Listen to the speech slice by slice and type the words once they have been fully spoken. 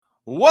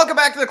Welcome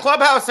back to the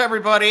clubhouse,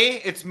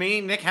 everybody. It's me,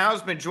 Nick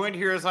Hausman, joined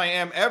here as I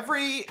am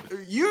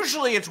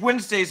usually it's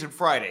Wednesdays and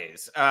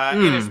Fridays.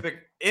 Innes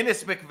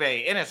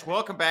McVeigh. Innes,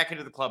 welcome back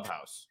into the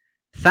clubhouse.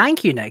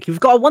 Thank you, Nick. You've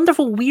got a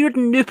wonderful, weird,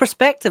 and new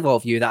perspective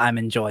of you that I'm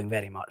enjoying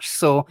very much.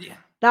 So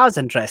that was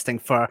interesting.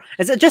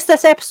 Is it just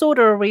this episode,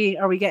 or are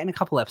we getting a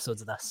couple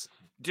episodes of this?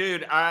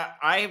 Dude,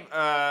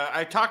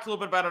 I talked a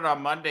little bit about it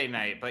on Monday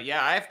night, but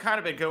yeah, I've kind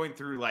of been going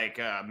through like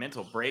a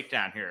mental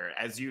breakdown here,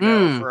 as you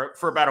know,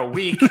 for about a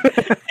week.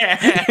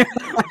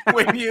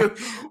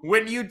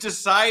 when you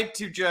decide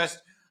to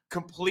just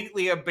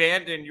completely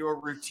abandon your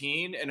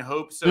routine in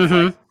hopes of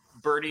like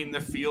burning the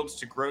fields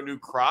to grow new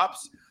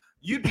crops,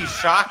 you'd be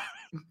shocked.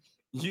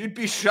 You'd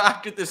be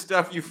shocked at the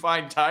stuff you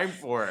find time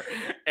for,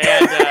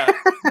 and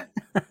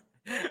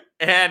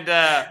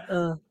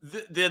the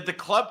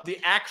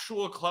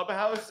actual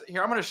clubhouse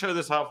here. I'm going to show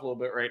this off a little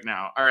bit right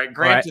now. All right,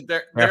 granted,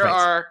 there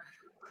are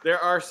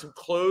some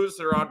clothes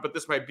that are on, but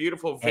this is my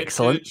beautiful vintage.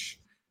 Excellent.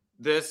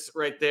 This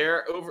right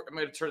there. I'm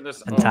going to turn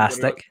this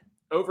fantastic.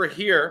 Over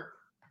here,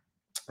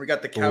 we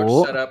got the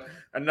couch set up.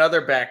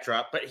 Another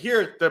backdrop, but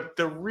here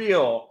the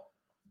real.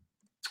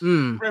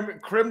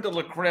 Creme de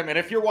la creme. And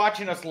if you're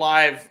watching us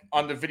live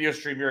on the video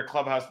stream, you're a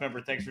Clubhouse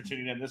member. Thanks for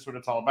tuning in. This is what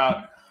it's all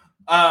about.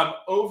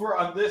 Over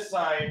on this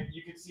side,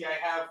 you can see I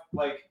have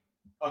like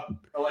a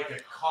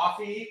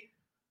coffee.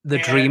 The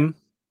dream.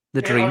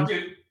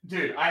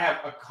 Dude, I have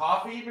a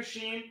coffee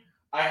machine.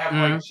 I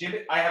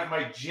have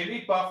my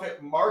Jimmy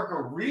Buffett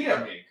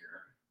margarita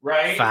maker,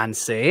 right?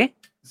 Fancy.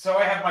 So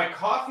I have my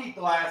coffee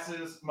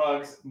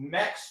mugs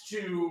next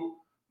to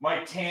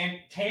my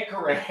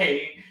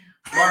Tanqueray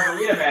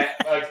margarita mat,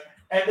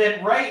 and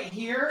then right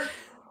here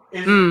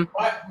is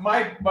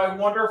my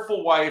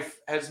wonderful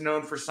wife has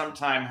known for some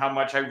time how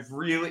much I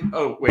really.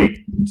 Oh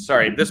wait,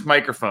 sorry, this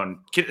microphone.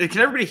 Can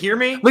everybody hear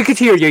me? We could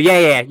hear you.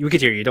 Yeah, we could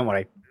hear you. Don't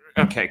worry.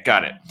 Okay,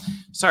 got it.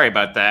 Sorry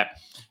about that.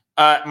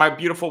 My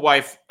beautiful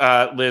wife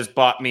Liz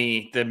bought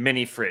me the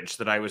mini fridge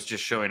that I was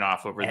just showing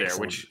off over there,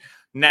 which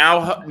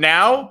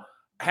now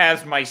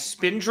has my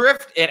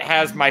Spindrift. It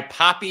has my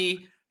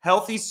Poppy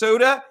healthy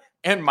soda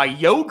and my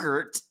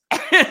yogurt.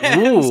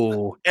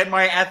 And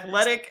my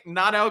athletic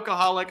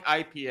non-alcoholic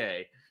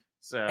IPA.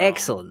 So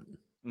excellent.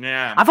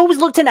 Yeah. I've always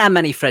looked into a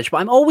mini fridge, but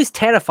I'm always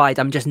terrified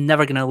I'm just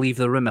never going to leave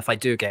the room if I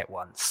do get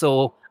one.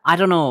 So I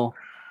don't know.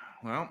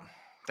 Well,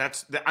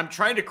 I'm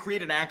trying to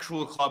create an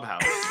actual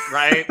clubhouse,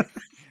 right?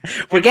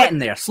 We're getting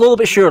there, slowly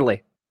but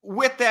surely.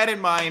 With that in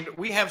mind,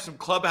 we have some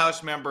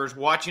clubhouse members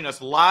watching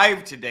us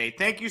live today.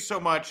 Thank you so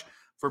much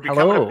for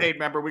becoming a paid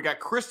member. We got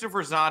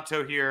Christopher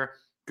Zanto here.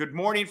 Good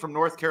morning from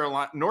North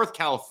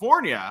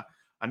California.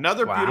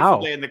 Another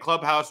beautiful day in the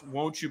clubhouse.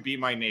 Won't you be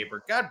my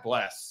neighbor? God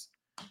bless.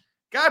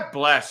 God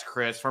bless,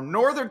 Chris. From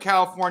Northern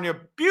California,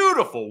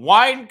 beautiful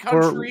wine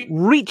country.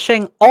 We're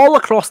reaching all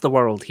across the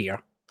world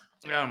here.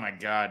 Oh, my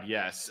God,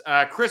 yes.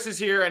 Chris is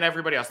here and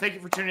everybody else. Thank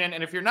you for tuning in.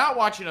 And if you're not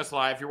watching us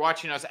live, you're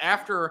watching us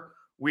after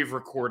we've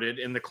recorded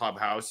in the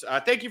clubhouse.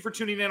 Thank you for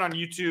tuning in on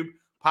YouTube,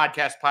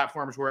 podcast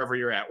platforms, wherever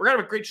you're at. We're going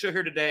to have a great show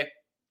here today.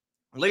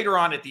 Later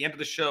on at the end of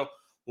the show,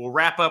 we'll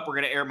wrap up. We're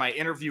going to air my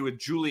interview with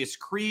Julius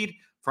Creed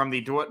from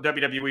the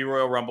WWE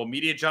Royal Rumble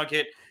Media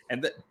Junket.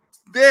 And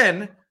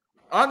then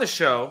on the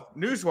show,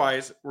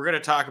 news-wise, we're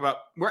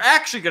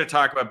actually going to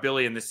talk about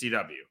Billy and the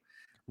CW.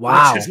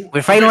 Wow.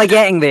 We're finally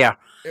getting there.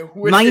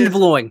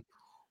 Mind-blowing.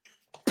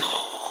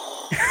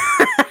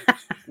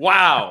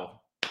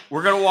 Wow.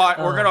 We're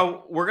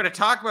going to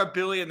talk about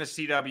Billy and the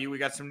CW. We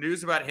got some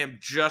news about him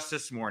just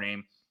this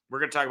morning. We're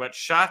going to talk about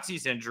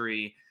Shotzi's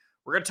injury.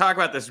 We're going to talk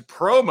about this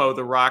promo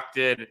The Rock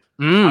did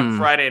on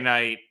Friday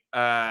night,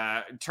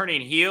 turning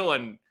heel.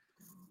 And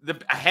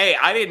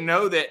I didn't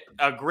know that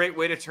a great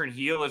way to turn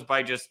heel is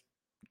by just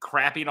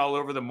crapping all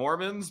over the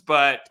Mormons,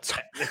 but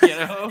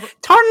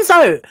turns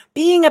out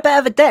being a bit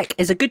of a dick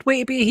is a good way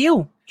to be a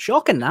heel.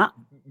 Shocking that.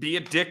 Be a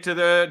dick to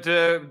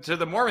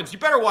the Mormons. You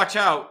better watch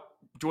out,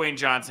 Dwayne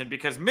Johnson,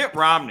 because Mitt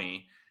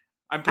Romney,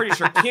 I'm pretty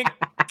sure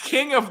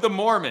king of the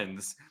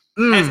Mormons,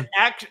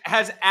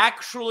 has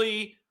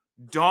actually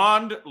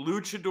donned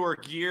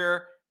luchador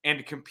gear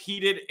and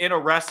competed in a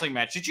wrestling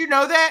match. Did you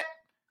know that?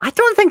 I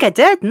don't think I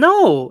did.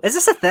 No. Is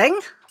this a thing?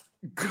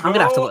 I'm going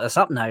to have to look this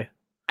up now.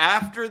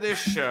 After this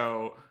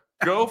show,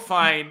 go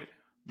find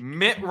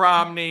Mitt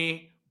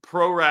Romney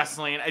Pro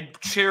Wrestling, a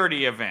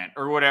charity event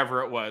or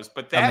whatever it was.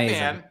 But that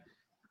man,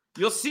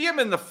 you'll see him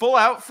in the full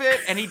outfit,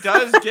 and he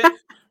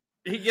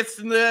gets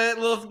in the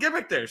little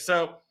gimmick there.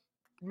 So,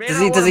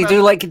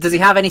 does he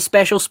have any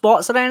special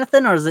spots or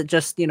anything, or is it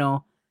just,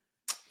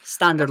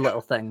 standard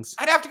little things?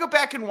 I'd have to go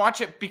back and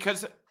watch it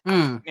because,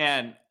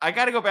 man, I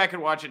got to go back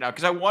and watch it now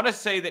because I want to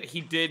say that he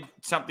did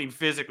something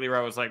physically where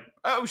I was like,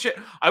 oh shit.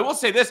 I will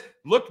say this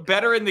looked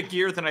better in the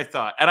gear than I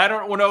thought, and I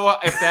don't know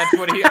if that's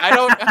what I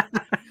don't.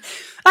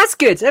 That's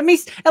good. At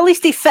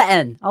least he fit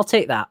in. I'll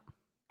take that.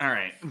 All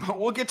right, but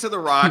we'll get to The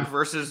Rock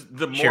versus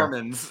the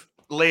Mormons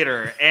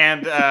later,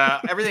 and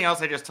everything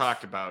else I just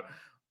talked about.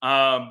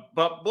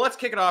 But let's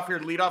kick it off here.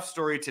 Lead off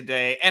story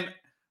today, and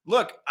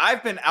look,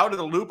 I've been out of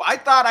the loop. I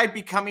thought I'd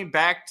be coming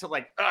back to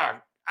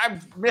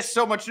I've missed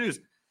so much news.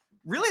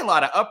 Really a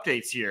lot of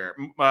updates here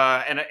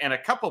and a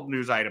couple of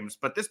news items.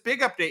 But this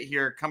big update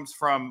here comes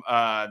from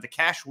the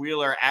Cash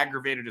Wheeler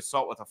aggravated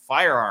assault with a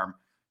firearm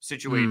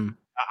situation.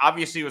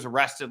 Obviously, he was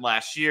arrested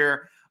last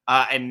year,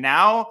 and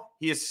now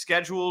he is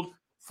scheduled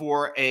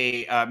for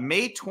a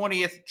May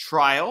 20th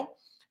trial.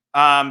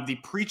 The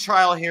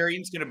pretrial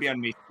hearing is going to be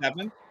on May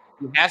 7th.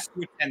 He has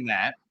to attend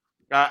that.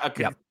 A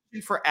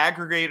conviction for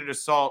aggravated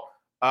assault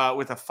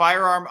with a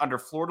firearm under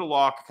Florida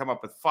law could come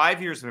up with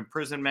 5 years of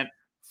imprisonment,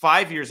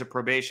 5 years of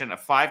probation, a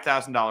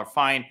 $5,000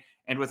 fine.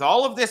 And with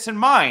all of this in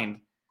mind,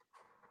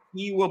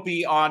 he will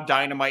be on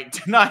Dynamite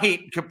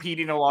tonight,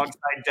 competing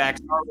alongside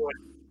Dax Harwood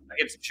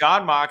against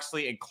Jon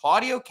Moxley and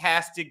Claudio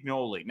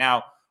Castagnoli.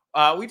 Now,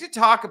 we did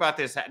talk about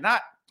this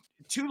not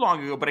too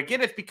long ago, but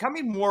again, it's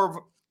becoming more of,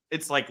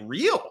 it's like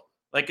real.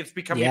 Like it's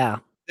becoming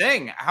a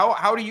thing.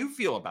 How do you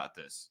feel about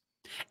this?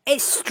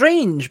 It's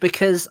strange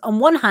because on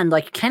one hand,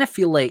 I kind of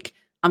feel like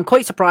I'm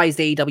quite surprised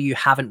AEW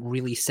haven't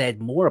really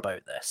said more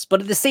about this.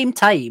 But at the same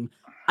time,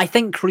 I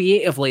think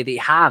creatively they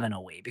have in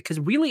a way, because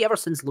really ever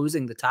since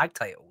losing the tag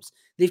titles,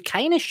 they've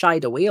kind of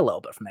shied away a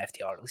little bit from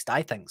FTR. At least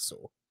I think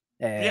so.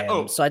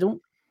 So I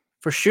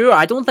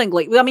don't think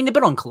I mean, they've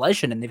been on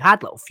Collision and they've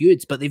had little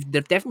feuds, but they've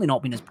definitely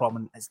not been as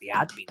prominent as they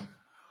had been.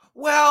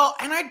 Well,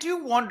 and I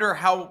do wonder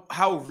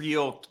how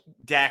real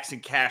Dax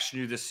and Cash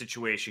knew this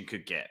situation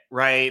could get,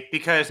 right?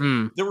 Because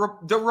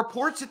the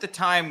reports at the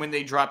time when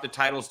they dropped the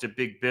titles to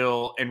Big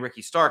Bill and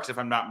Ricky Starks, if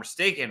I'm not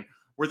mistaken,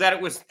 were that it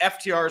was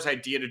FTR's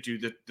idea to do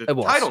the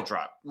title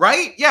drop,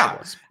 right?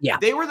 Yeah,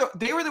 They were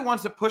the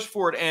ones that pushed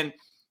for it, and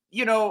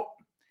you know,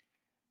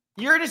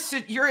 you're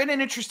in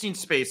an interesting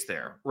space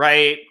there,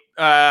 right?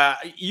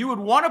 You would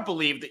want to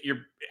believe that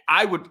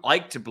I would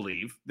like to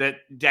believe that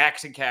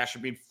Dax and Cash are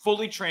being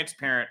fully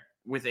transparent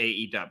with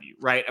AEW,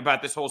 right,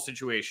 about this whole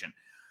situation.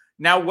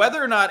 Now,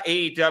 whether or not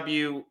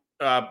AEW,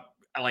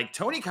 like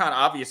Tony Khan,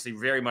 obviously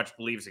very much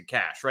believes in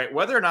Cash, right?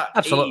 Whether or not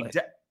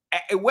AEW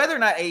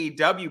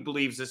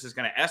believes this is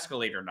going to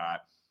escalate or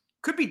not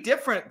could be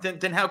different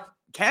than how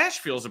Cash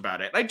feels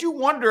about it. I do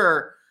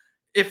wonder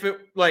if it,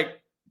 like,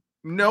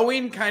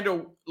 knowing kind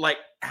of like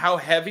how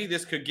heavy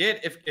this could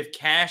get, if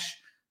Cash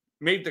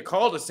made the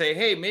call to say,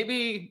 hey,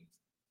 maybe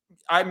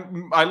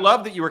I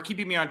love that you were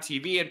keeping me on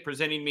TV and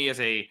presenting me as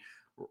a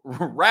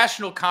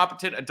rational,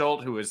 competent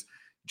adult who is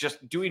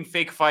just doing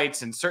fake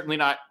fights and certainly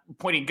not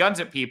pointing guns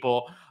at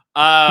people.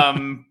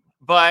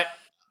 But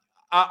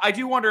I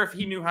do wonder if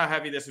he knew how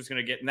heavy this was going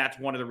to get. And that's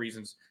one of the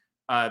reasons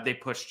they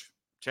pushed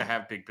to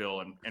have Big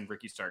Bill and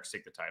Ricky Starks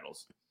take the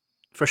titles.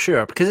 For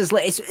sure, because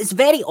it's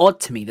very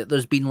odd to me that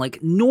there's been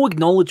like no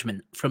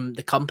acknowledgement from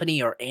the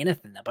company or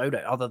anything about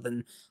it, other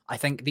than I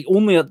think the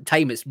only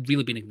time it's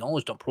really been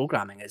acknowledged on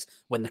programming is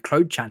when the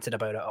crowd chanted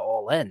about it at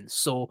All In.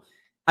 So,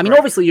 I mean,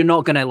 obviously you're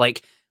not going to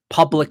like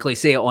publicly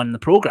say it on the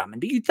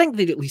programming, but you'd think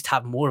they'd at least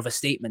have more of a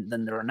statement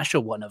than their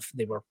initial one of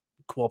they were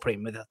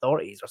cooperating with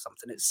authorities or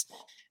something.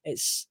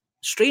 It's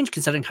strange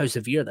considering how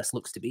severe this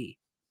looks to be.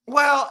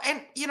 Well,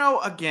 and, you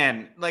know,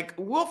 again, like,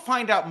 we'll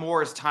find out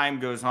more as time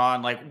goes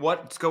on, like,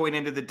 what's going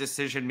into the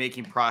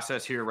decision-making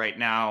process here right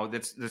now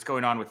that's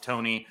going on with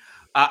Tony.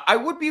 I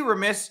would be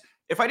remiss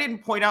if I didn't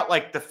point out,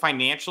 like, the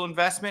financial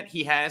investment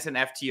he has in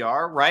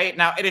FTR, right?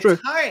 Now, at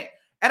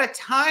a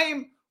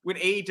time when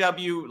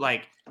AEW,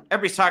 like,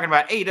 everybody's talking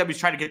about AEW's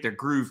trying to get their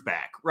groove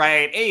back,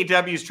 right?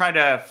 AEW's trying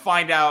to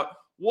find out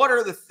what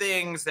are the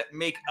things that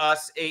make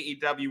us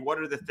AEW? What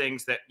are the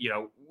things that, you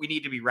know, we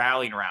need to be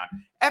rallying around?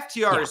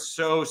 FTR is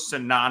so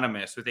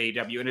synonymous with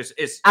AEW, and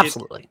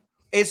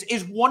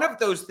is one of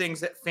those things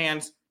that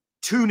fans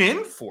tune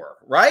in for,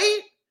 right?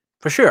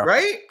 For sure.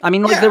 Right? I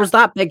mean, like, there was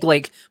that big,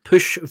 like,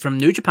 push from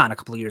New Japan a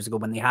couple of years ago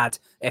when they had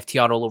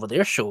FTR all over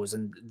their shows,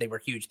 and they were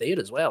huge there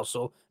as well.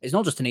 So it's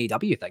not just an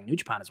AEW thing, New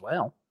Japan as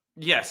well.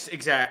 Yes,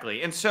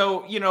 exactly. And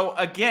so, you know,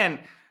 again,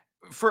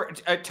 for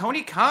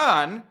Tony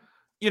Khan,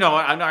 you know,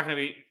 I'm not going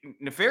to be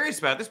nefarious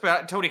about this,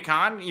 but Tony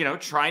Khan, you know,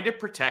 trying to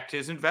protect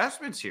his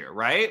investments here,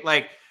 right?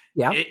 Like,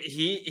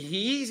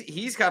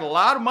 he's got a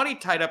lot of money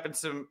tied up in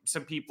some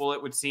people,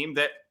 it would seem,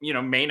 that, you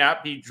know, may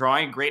not be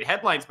drawing great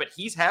headlines, but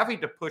he's having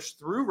to push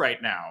through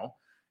right now,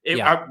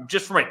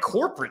 just from a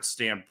corporate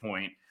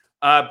standpoint,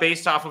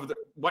 based off of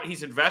what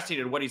he's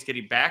investing and what he's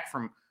getting back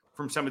from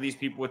some of these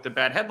people with the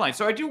bad headlines.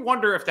 So I do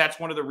wonder if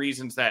that's one of the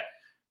reasons that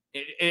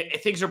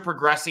things are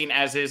progressing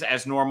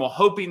as normal,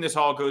 hoping this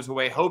all goes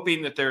away,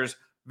 hoping that there's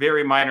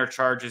very minor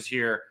charges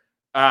here,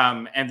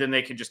 and then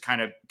they can just kind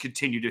of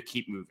continue to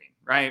keep moving,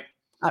 right?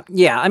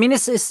 I mean,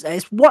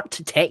 it's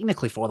worked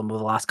technically for them over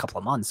the last couple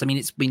of months. I mean,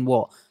 it's been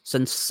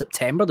since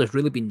September. There's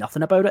really been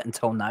nothing about it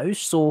until now.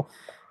 So,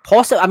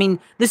 I mean,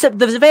 the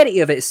severity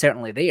of it is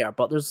certainly there,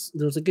 but there's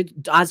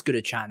as good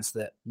a chance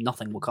that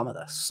nothing will come of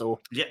this.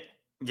 So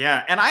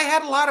yeah, and I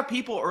had a lot of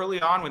people early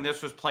on when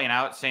this was playing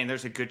out saying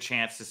there's a good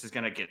chance this is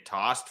going to get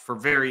tossed for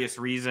various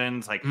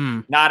reasons, like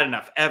not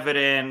enough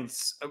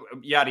evidence,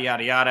 yada,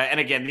 yada, yada. And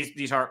again,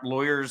 these aren't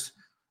lawyers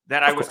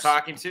that I was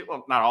talking to.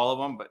 Well, not all of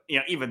them, but, you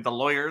know, even the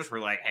lawyers were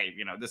like, hey,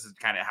 you know, this is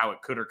kind of how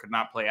it could or could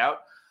not play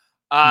out.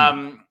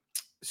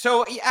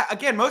 So yeah,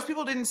 again, most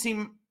people didn't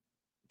seem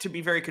to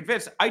be very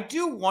convinced. I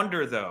do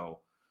wonder though,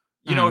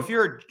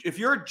 Mhm. if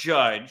you're a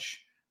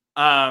judge,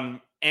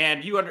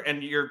 and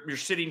you're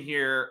sitting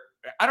here,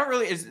 I don't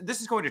really this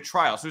is going to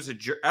trial, so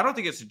I don't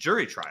think it's a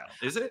jury trial,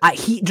 is it?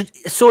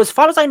 So as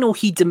far as I know,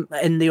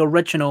 in the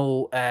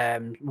original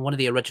one of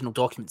the original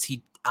documents,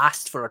 he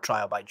asked for a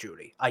trial by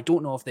jury. I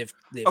don't know if they've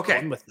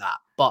Okay, gone with that,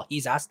 but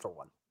he's asked for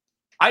one.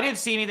 I didn't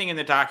see anything in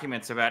the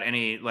documents about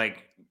any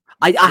like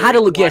I had jury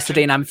a look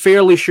yesterday, selection. and I'm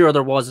fairly sure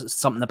there was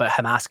something about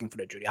him asking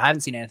for a jury. I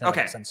haven't seen anything about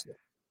Okay, it since.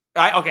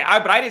 but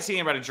I didn't see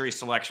anything about a jury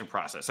selection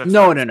process.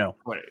 No, no, no.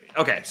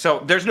 Okay,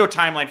 so there's no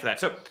timeline for that.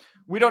 So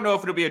we don't know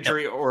if it'll be a No.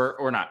 jury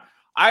or not.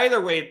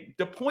 Either way,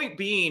 the point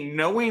being,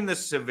 knowing the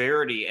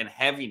severity and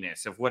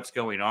heaviness of what's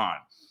going on,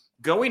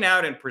 going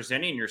out and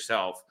presenting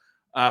yourself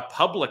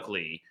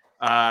publicly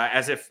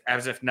as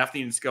if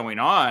nothing's going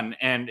on,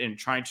 and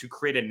trying to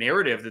create a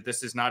narrative that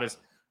this is not as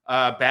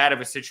bad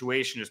of a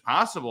situation as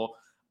possible.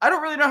 I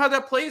don't really know how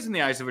that plays in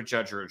the eyes of a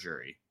judge or a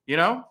jury. You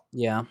know?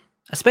 Yeah,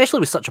 especially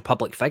with such a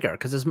public figure,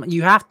 because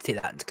you have to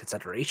take that into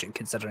consideration,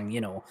 considering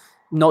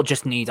not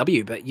just in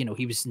AEW, but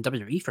he was in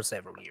WWE for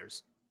several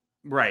years.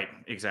 Right,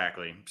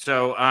 exactly.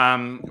 So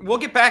we'll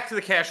get back to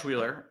the Cash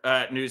Wheeler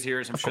news here,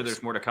 as I'm sure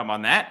there's more to come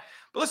on that.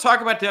 But let's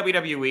talk about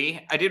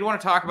WWE. I did want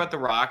to talk about The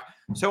Rock.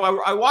 So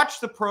I watched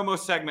the promo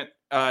segment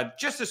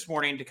just this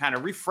morning to kind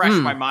of refresh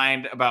my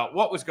mind about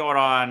what was going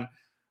on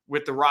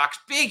with The Rock's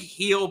big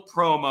heel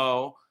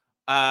promo,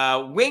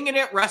 winging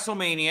it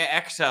WrestleMania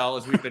XL,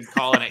 as we've been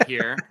calling it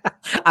here.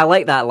 I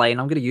like that line.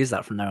 I'm going to use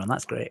that from now on.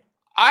 That's great.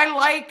 I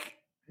like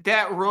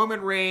that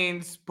Roman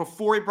Reigns,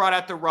 before he brought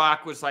out The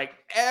Rock, was like,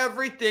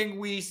 everything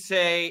we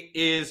say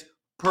is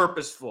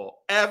purposeful.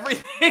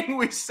 Everything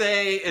we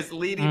say is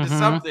leading to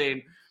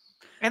something.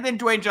 And then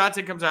Dwayne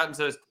Johnson comes out and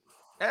says,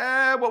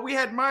 what we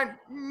had in mind,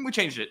 we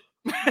changed it.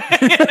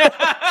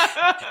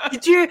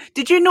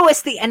 Did you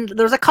notice the end?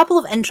 There's a couple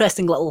of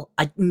interesting little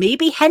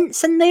maybe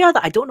hints in there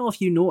that I don't know if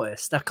you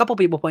noticed. A couple of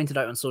people pointed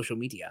out on social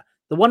media.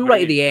 The one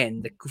right at the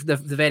end, the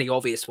very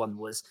obvious one,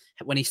 was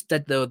when he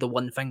did the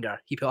one finger,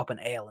 he put up an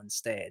L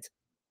instead,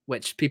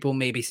 which people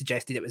maybe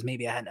suggested it was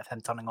maybe a hint of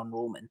him turning on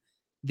Roman.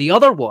 The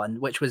other one,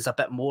 which was a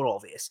bit more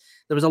obvious,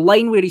 there was a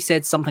line where he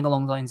said something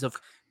along the lines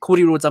of,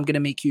 Cody Rhodes, I'm going to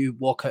make you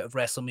walk out of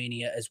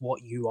WrestleMania as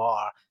what you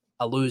are,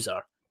 a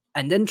loser.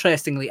 And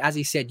interestingly, as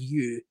he said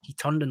he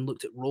turned and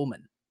looked at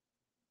Roman.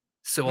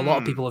 So a lot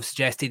of people have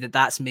suggested that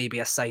that's maybe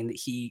a sign that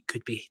he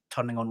could be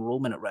turning on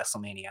Roman at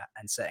WrestleMania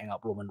and setting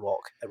up Roman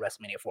Rock at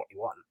WrestleMania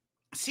 41.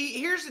 See,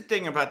 here's the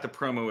thing about the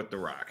promo with The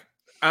Rock.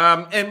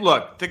 And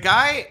look, the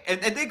guy,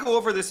 and they go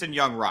over this in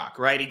Young Rock,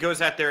 right? He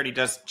goes out there and he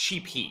does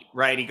cheap heat,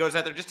 right? He goes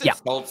out there just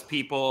insults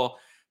people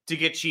to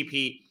get cheap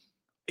heat.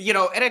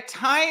 At a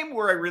time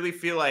where I really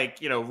feel like,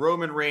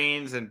 Roman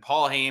Reigns and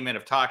Paul Heyman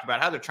have talked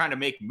about how they're trying to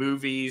make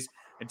movies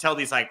and tell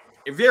these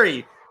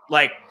very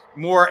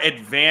more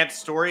advanced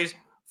stories.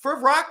 For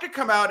Rock to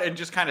come out and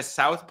just kind of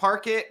South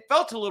Park it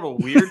felt a little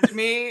weird to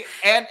me.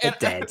 And it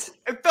did.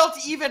 It felt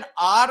even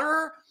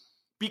odder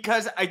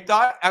because I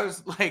thought, I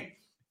was like,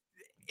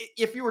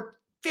 if you were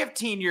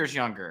 15 years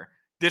younger,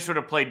 this would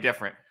have played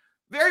different.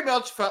 Very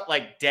much felt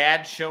like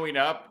dad showing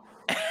up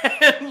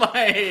and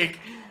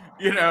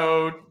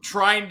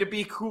trying to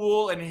be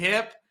cool and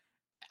hip.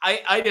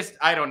 I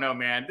don't know,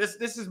 man.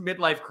 This is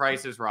midlife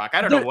crisis Rock.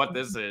 I don't know what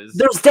this is.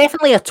 There's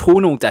definitely a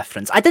tonal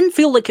difference. I didn't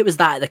feel like it was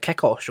that at the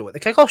kickoff show. At the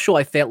kickoff show,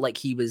 I felt like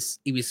he was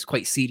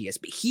quite serious.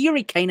 But here,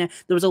 there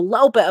was a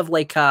little bit of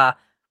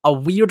a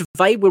weird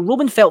vibe where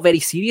Roman felt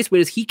very serious,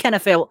 whereas he kind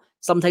of felt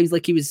sometimes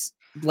like he was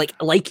like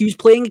he was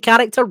playing a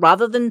character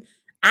rather than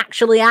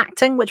actually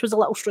acting, which was a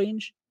little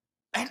strange.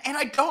 And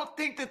I don't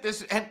think that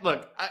this. And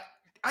look,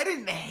 I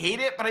didn't hate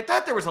it, but I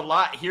thought there was a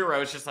lot here where I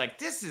was just like,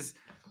 this is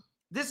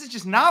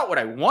just not what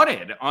I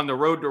wanted on the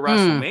road to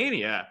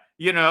WrestleMania,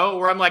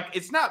 where I'm like,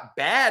 it's not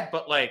bad,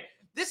 but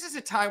this is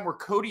a time where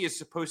Cody is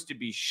supposed to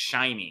be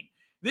shining.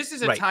 This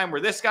is a time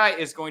where this guy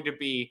is going to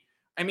be,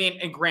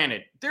 and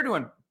granted, they're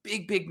doing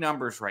big, big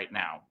numbers right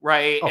now,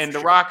 right? And The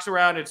Rock's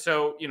around, and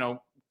so,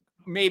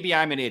 maybe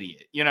I'm an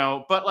idiot,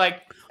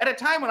 but at a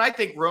time when I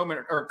think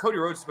Roman or Cody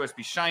Rhodes is supposed to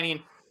be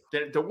shining,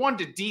 the one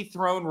to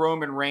dethrone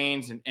Roman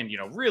Reigns and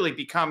really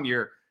become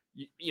your,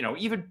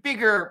 even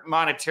bigger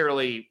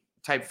monetarily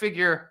type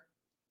figure.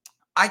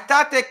 I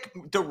thought that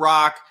The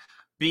Rock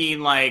being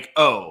like,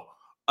 it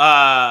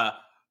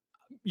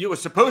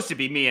was supposed to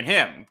be me and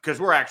him because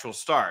we're actual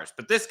stars,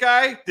 but this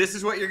guy, this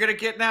is what you're gonna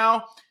get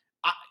now.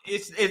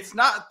 It's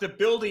not the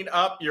building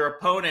up your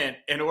opponent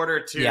in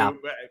order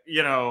to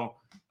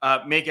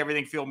make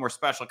everything feel more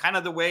special. Kind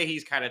of the way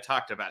he's kind of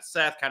talked about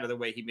Seth, kind of the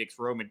way he makes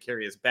Roman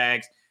carry his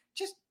bags.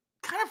 Just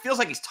kind of feels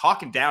like he's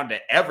talking down to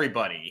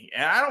everybody,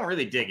 and I don't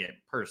really dig it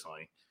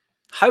personally.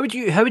 How would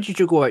you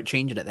go about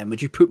changing it then?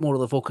 Would you put more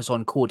of the focus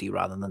on Cody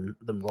rather than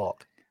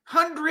Rock?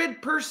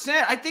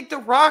 100%. I think The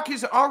Rock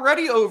has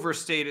already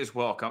overstayed his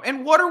welcome.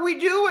 And what are we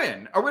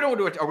doing? Are we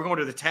going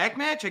to the tag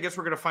match? I guess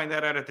we're going to find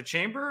that out at the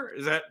Chamber.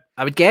 Is that?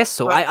 I would guess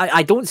so.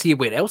 I don't see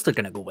where else they're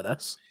going to go with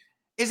this.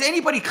 Is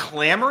anybody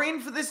clamoring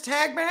for this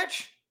tag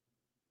match?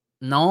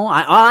 No,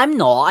 I'm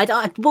not.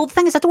 Well, the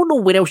thing is, I don't know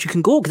where else you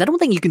can go because I don't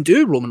think you can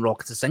do Roman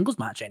Rock as a singles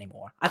match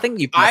anymore. I think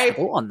you've missed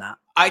the boat on that.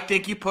 I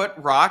think you put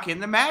Rock in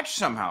the match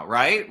somehow,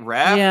 right?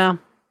 Ref, Yeah.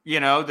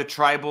 the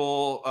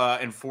tribal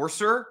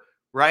enforcer,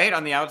 right,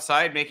 on the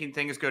outside, making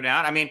things go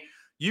down. I mean,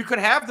 you could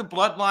have the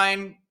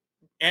Bloodline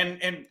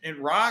and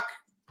Rock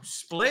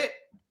split,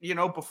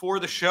 before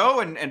the show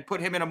and put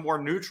him in a more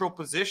neutral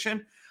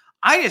position.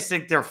 I just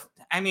think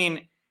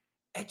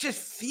it just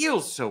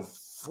feels so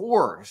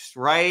forced,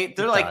 right?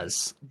 They're like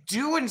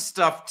doing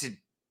stuff to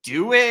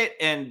do it,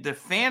 and the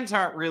fans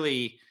aren't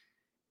really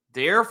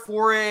there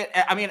for it.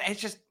 I mean,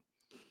 it's just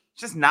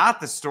not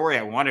the story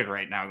I wanted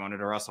right now going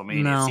into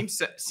WrestleMania. No.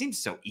 It seems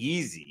so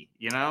easy,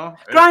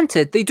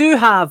 Granted, they do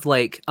have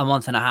like a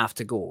month and a half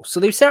to go, so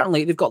they've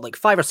got like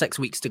 5 or 6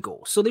 weeks to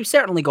go, so they've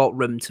certainly got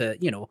room to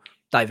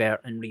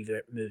divert and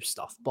move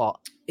stuff. But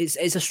it's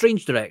a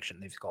strange direction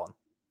they've gone.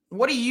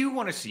 What do you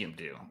want to see him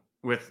do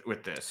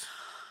with this?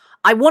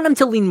 I want him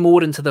to lean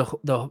more into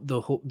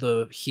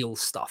the heel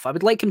stuff. I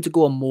would like him to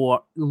go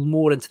more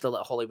into the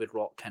like Hollywood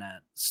Rock kind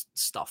of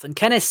stuff and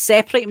kind of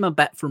separate him a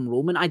bit from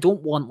Roman. I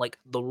don't want like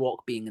the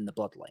Rock being in the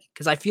Bloodline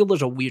because I feel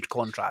there's a weird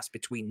contrast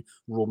between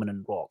Roman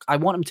and Rock. I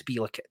want him to be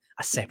like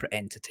a separate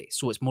entity,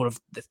 so it's more of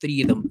the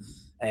three of them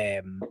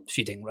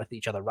feuding with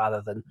each other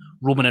rather than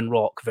Roman and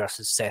Rock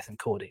versus Seth and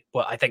Cody.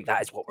 But I think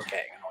that is what we're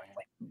getting,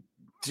 annoyingly.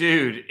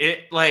 Dude,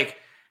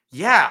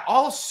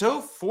 all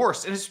so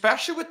forced, and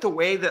especially with the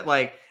way that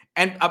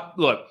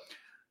look,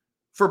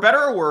 for better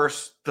or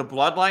worse, the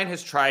Bloodline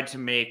has tried to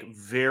make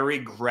very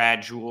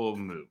gradual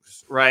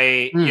moves,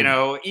 right?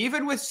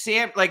 Even with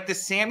the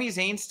Sami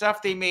Zayn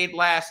stuff they made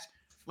last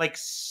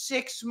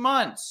 6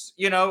 months,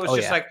 it was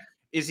just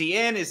is he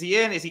in? Is he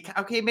in? Is he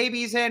okay? Maybe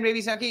he's in. Maybe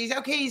he's not. Okay. He's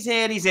okay. He's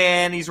in. He's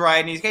in. He's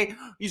riding. He's okay.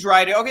 He's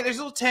riding. Okay. There's a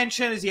little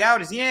tension. Is he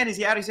out? Is he in? Is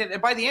he out? He's in.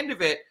 And by the end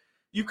of it,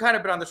 you've kind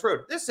of been on this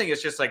road. This thing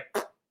is just like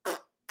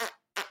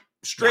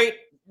straight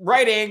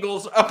right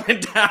angles up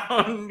and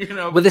down.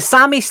 With the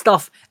Sami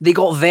stuff, they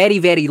got very,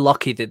 very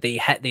lucky that they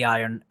hit the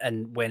iron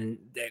and when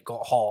it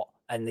got hot,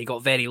 and they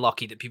got very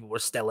lucky that people were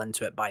still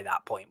into it by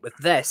that point. With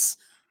this,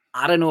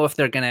 I don't know if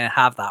they're going to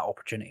have that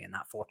opportunity and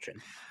that fortune.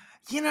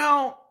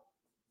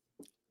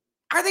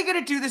 Are they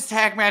going to do this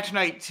tag match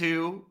night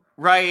too?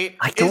 Right?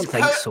 I don't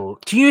think so.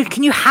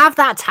 Can you have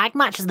that tag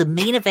match as the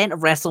main event of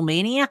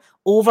WrestleMania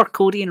over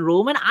Cody and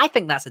Roman? I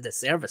think that's a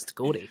disservice to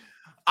Cody.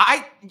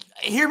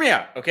 Hear me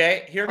out,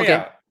 okay? Hear me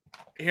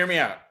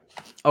out.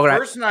 All right.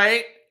 First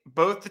night,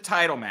 both the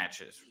title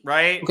matches,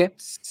 right? Okay.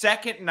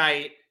 Second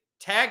night,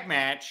 tag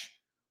match,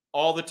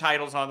 all the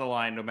titles on the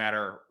line, no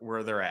matter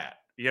where they're at.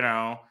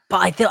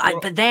 But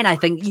then I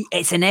think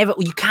it's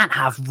inevitable. You can't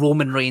have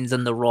Roman Reigns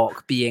and The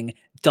Rock being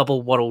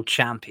double world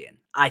champion.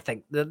 I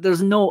think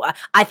there's no.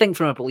 I think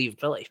from a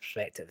believability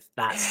perspective,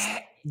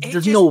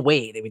 there's no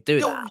way they would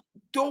do that.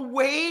 The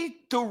way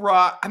The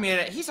Rock, I mean,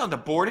 he's on the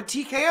board at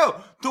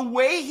TKO. The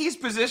way he's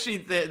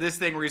positioning this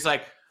thing, where he's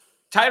like,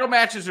 title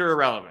matches are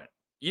irrelevant.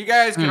 You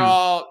guys can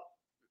all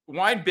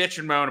whine, bitch,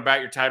 and moan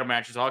about your title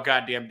matches all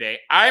goddamn day.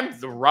 I'm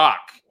The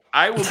Rock.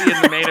 I will be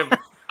in the main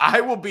event. I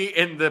will be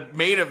in the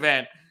main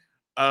event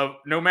of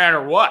no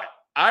matter what.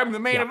 I'm the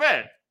main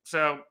event.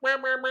 So,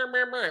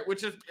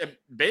 which is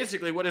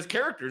basically what his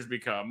characters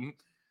become.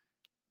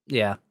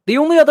 Yeah. The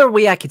only other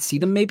way I could see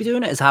them maybe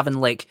doing it is having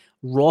like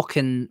Rock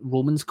in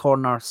Roman's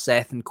corner,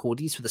 Seth and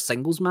Cody's for the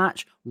singles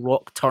match.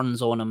 Rock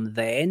turns on him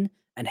then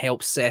and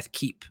helps Seth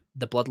keep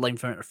the Bloodline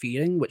from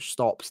interfering, which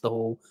stops the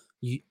whole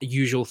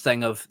usual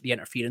thing of the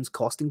interference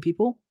costing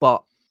people.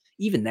 But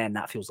even then,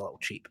 that feels a little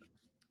cheap.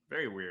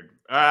 Very weird.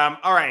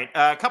 All right.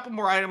 A couple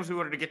more items we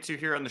wanted to get to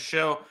here on the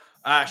show.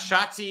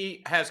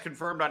 Shotzi has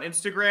confirmed on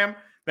Instagram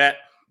that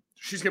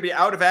she's going to be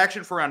out of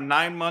action for around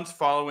 9 months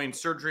following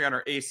surgery on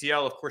her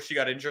ACL. Of course, she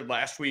got injured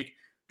last week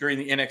during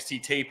the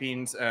NXT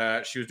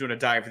tapings. She was doing a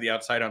dive to the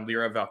outside on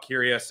Lyra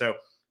Valkyria. So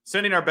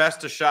sending our best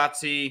to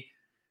Shotzi.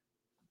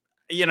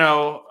 It's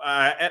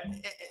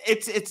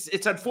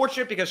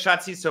unfortunate because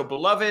Shotzi's so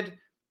beloved,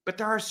 but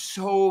there are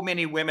so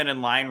many women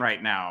in line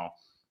right now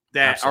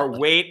that are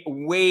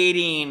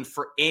waiting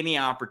for any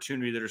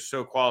opportunity that are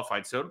so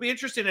qualified. So it'll be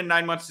interesting in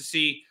 9 months to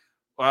see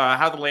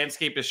how the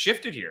landscape has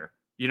shifted here.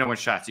 When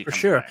Shotzi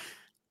comes back.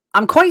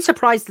 I'm quite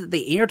surprised that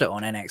they aired it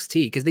on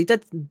NXT because they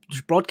did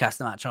broadcast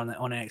the match on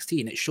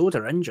NXT and it showed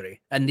her injury.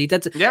 And they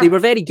did. Yeah. They were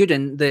very good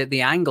in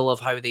the angle of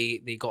how they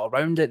got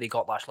around it. They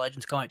got Lash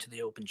Legends come out to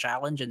the open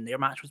challenge and their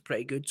match was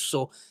pretty good.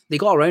 So they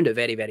got around it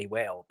very, very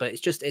well. But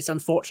it's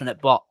unfortunate.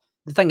 But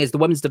the thing is, the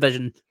women's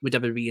division with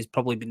WWE has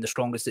probably been the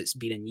strongest it's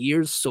been in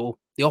years. So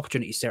the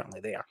opportunity is certainly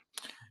there.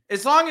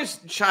 As long as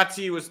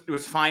Shotzi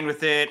was fine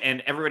with it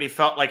and everybody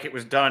felt like it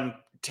was done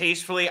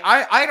tastefully,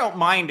 I don't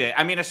mind it.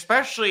 I mean,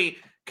 especially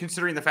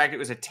considering the fact it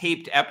was a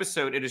taped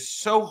episode, it is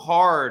so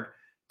hard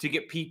to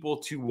get people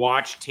to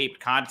watch taped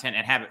content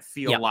and have it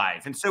feel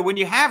live. And so when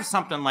you have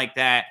something like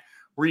that,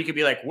 where you could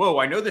be like, whoa,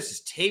 I know this is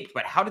taped,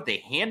 but how did they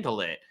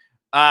handle it?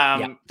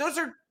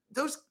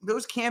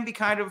 Those can be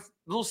kind of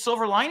little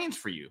silver linings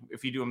for you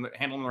if you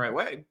handle them the right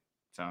way.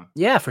 So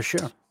yeah, for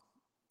sure.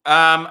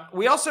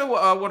 We also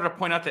wanted to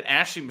point out that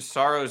Ashley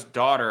Massaro's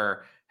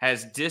daughter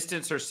has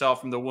distanced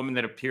herself from the woman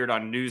that appeared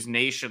on News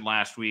Nation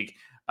last week,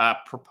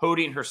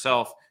 purporting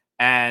herself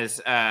as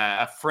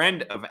a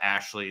friend of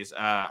Ashley's.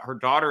 Her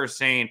daughter is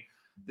saying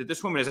that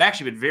this woman has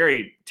actually been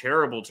very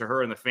terrible to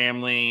her and the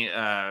family,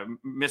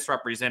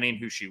 misrepresenting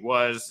who she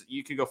was.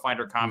 You can go find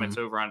her comments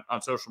over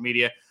on social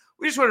media.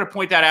 We just wanted to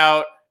point that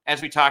out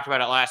as we talked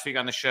about it last week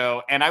on the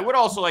show. And I would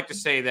also like to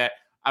say that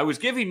I was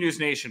giving News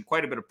Nation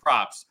quite a bit of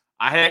props.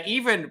 I had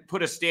even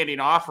put a standing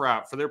offer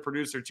out for their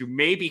producer to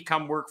maybe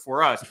come work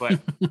for us, but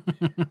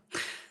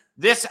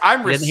this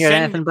I'm Didn't hear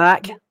anything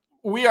back.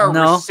 We are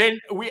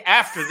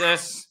after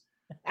this.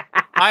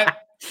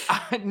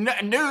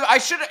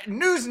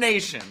 News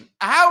Nation.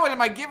 How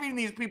am I giving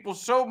these people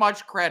so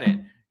much credit?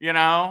 You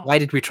know, why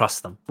did we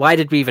trust them? Why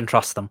did we even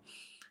trust them?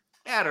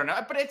 I don't know.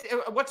 But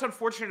what's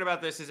unfortunate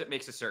about this is it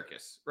makes a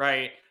circus,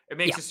 right? It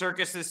makes a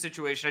circus, this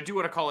situation. I do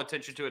want to call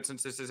attention to it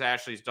since this is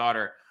Ashley's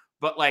daughter.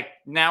 But like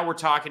now we're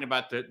talking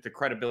about the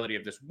credibility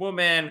of this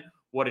woman.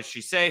 What did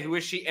she say? Who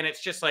is she? And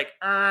it's just like,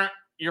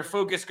 your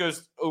focus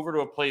goes over to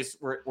a place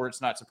where it's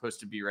not supposed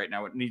to be right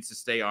now. It needs to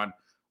stay on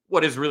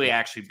what is really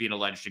actually being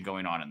alleged and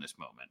going on in this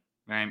moment,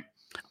 right?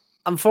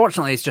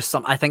 Unfortunately, it's just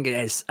I think it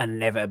is an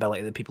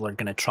inevitability that people are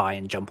going to try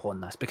and jump on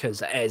this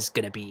because it is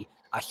going to be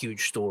a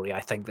huge story, I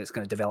think, that's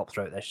going to develop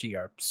throughout this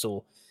year.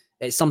 So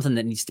it's something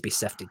that needs to be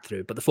sifted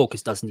through, but the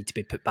focus does need to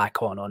be put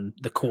back on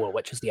the core,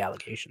 which is the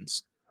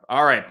allegations.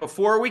 All right.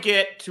 Before we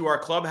get to our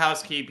club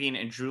housekeeping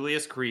and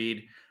Julius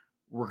Creed,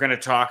 we're going to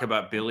talk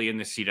about Billy and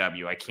the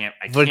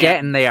CW. We're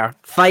getting there.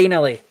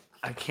 Finally.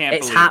 I can't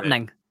It's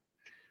happening.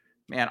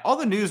 Man, all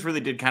the news really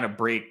did kind of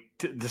break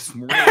this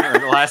morning or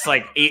the last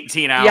like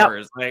 18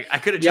 hours. Like I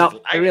could have just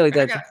I really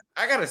did.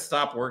 I got to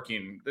stop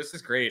working. This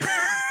is great.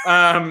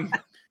 So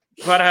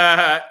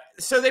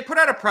they put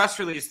out a press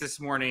release this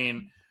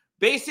morning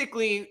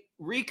basically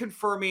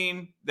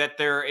reconfirming that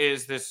there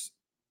is this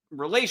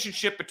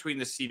relationship between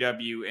the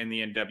CW and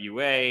the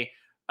NWA,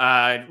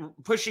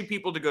 pushing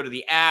people to go to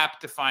the app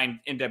to find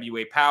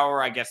NWA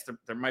Power. I guess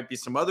there might be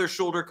some other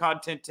shoulder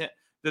content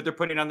that they're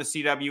putting on the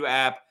CW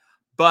app.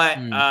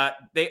 But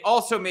they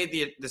also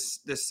made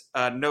this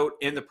note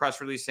in the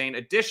press release saying,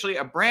 additionally,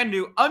 a brand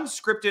new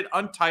unscripted,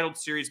 untitled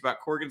series about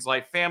Corgan's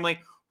life, family,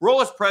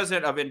 role as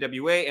president of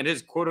NWA, and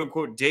his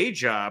quote-unquote day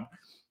job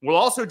will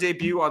also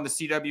debut on the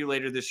CW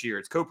later this year.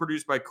 It's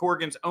co-produced by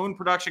Corgan's own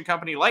production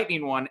company,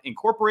 Lightning One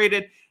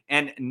Incorporated,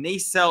 and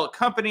Nacelle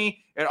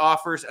Company. It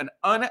offers an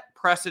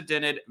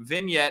unprecedented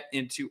vignette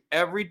into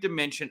every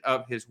dimension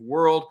of his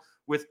world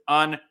with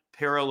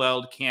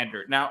unparalleled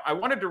candor. Now, I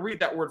wanted to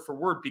read that word for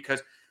word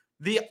because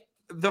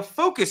the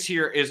focus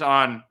here is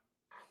on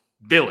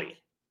Billy.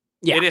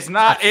 Yeah, it is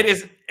not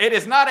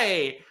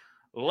a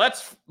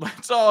let's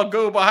all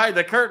go behind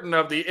the curtain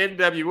of the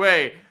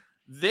NWA.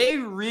 They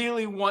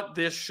really want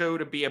this show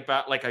to be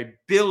about like a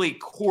Billy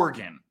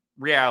Corgan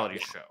reality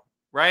show,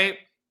 right?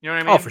 You know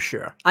what I mean? Oh, for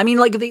sure. I mean,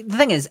 like the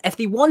thing is, if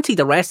they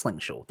wanted a wrestling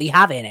show, they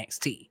have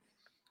NXT.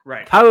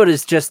 Right. Power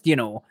is just,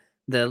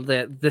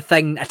 the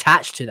thing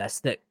attached to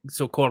this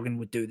so Corgan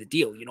would do the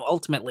deal.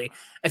 Ultimately,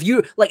 if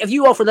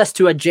you offer this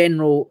to a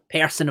general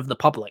person of the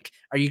public,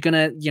 are they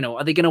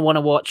gonna want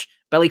to watch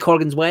Billy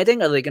Corgan's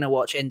wedding? Or are they gonna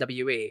watch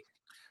NWA?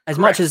 As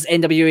much as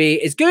NWA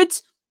is good,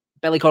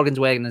 Billy Corgan's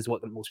wedding is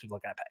what most people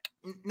are gonna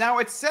pick. Now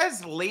it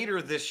says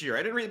later this year.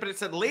 I didn't read it, but it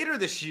said later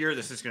this year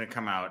this is gonna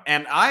come out.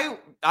 And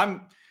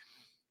I'm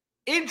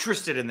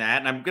interested in that,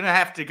 and I'm gonna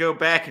have to go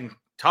back and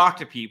talk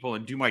to people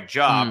and do my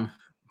job.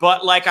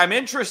 But like I'm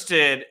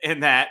interested in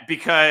that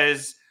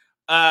because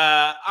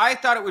I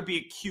thought it would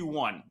be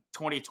Q1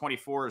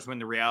 2024 is when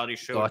the reality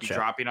show would be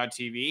dropping on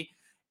TV.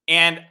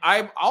 And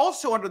I'm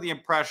also under the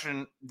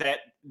impression that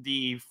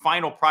the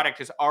final product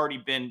has already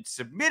been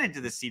submitted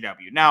to the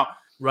CW. Now,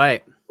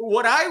 right.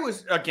 What I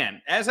was,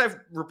 again, as I've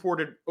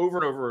reported over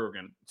and over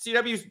again,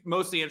 CW's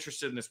mostly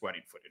interested in this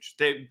wedding footage.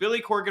 The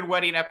Billy Corgan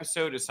wedding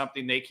episode is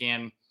something they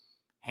can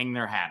hang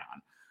their hat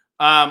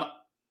on.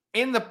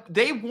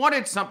 They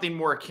wanted something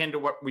more akin to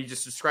what we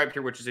just described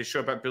here, which is a show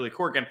about Billy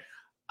Corgan.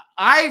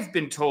 I've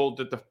been told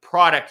that the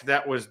product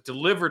that was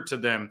delivered to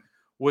them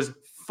was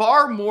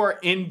far more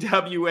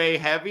NWA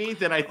heavy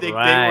than I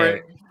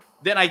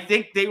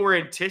think they were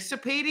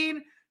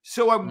anticipating.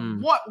 So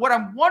what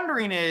I'm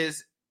wondering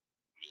is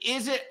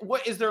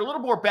there a little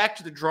more back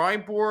to the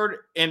drawing board?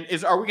 And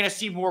are we going to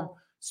see more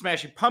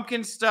Smashing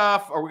Pumpkin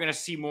stuff? Are we going to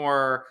see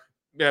more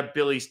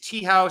Billy's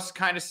Tea House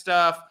kind of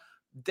stuff?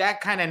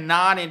 That kind of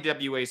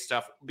non-NWA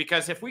stuff?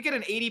 Because if we get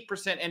an 80%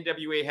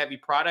 NWA heavy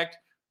product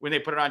when they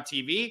put it on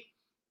TV,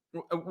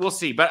 we'll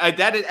see. But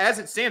as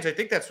it stands, I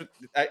think that's what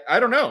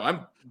I don't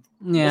know.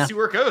 We'll see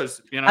where it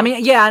goes. I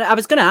mean, yeah, I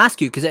was going to ask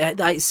you because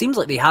it seems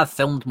like they have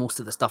filmed most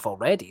of the stuff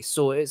already.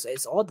 So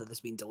it's odd that it's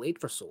been delayed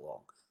for so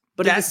long.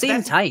 But at the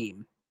same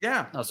time,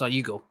 yeah. Oh, so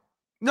you go.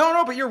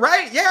 No, but you're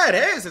right. Yeah, it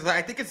is.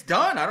 I think it's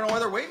done. I don't know why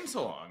they're waiting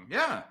so long.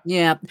 Yeah.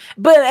 Yeah,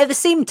 but at the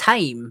same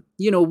time,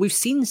 we've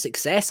seen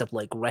success of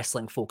like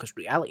wrestling focused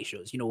reality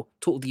shows,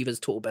 Total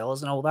Divas, Total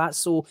Bellas, and all that.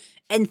 So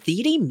in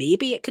theory,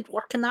 maybe it could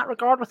work in that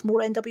regard with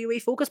more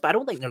NWA focus, but I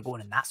don't think they're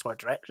going in that sort of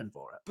direction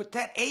for it. But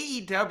that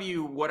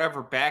AEW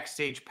whatever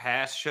backstage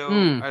pass show,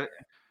 Hmm.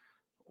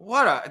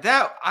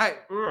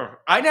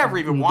 I never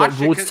even The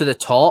watched Roads it. to the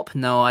Top?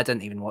 No, I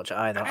didn't even watch it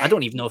either. I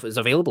don't even know if it was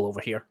available over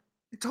here.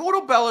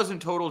 Total Bellas and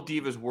Total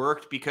Divas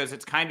worked because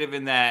it's kind of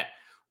in that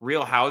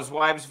Real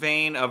Housewives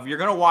vein of you're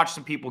going to watch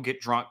some people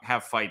get drunk,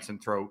 have fights, and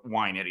throw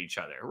wine at each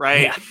other,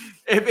 right? Yeah.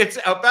 If it's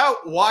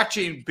about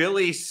watching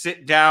Billy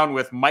sit down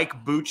with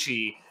Mike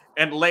Bucci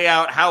and lay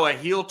out how a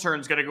heel turn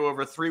is going to go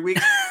over 3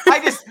 weeks, I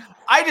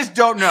just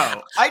don't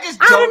know. I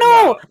don't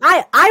know.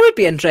 I would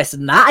be interested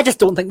in that. I just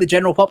don't think the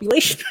general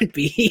population would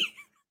be.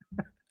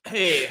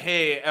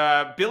 Hey,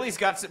 Billy's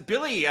got some,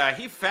 Billy.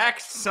 He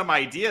faxed some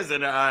ideas,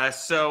 and I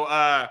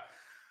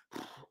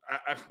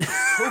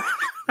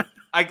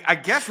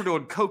guess we're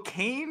doing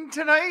cocaine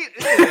tonight.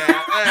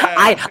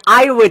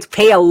 I would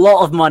pay a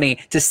lot of money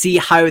to see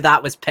how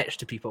that was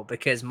pitched to people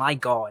because my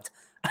God.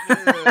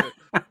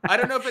 I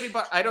don't know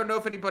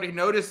if anybody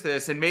noticed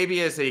this, and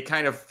maybe as a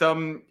kind of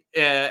thumbing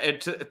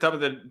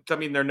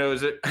their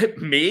nose at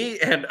me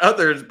and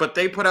others, but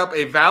they put up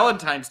a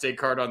Valentine's Day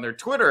card on their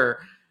Twitter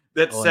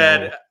that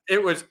said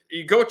it was.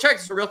 You go check,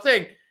 it's a real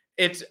thing.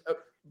 It's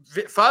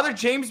Father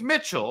James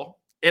Mitchell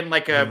in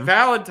like a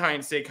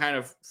Valentine's Day kind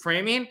of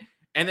framing,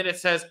 and then it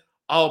says,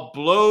 "I'll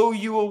blow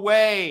you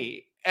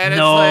away." And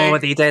no, it's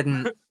like, they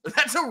didn't.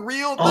 That's a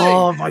real thing.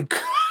 Oh my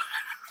God.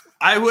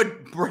 I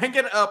would bring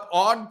it up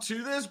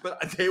onto this, but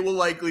they will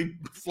likely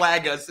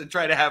flag us and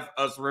try to have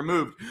us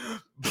removed.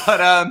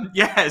 But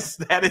yes,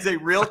 that is a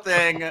real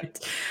thing.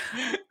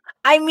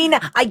 I mean,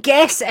 I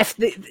guess if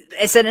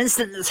it's an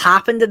incident that's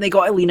happened and they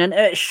got to lean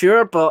into it,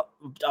 sure, but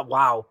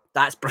wow,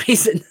 that's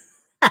brazen.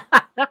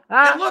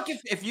 And look,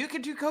 if you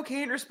can do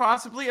cocaine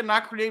responsibly and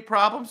not create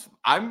problems,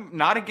 I'm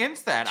not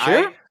against that.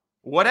 Sure.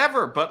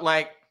 Whatever, but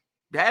like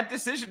bad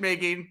decision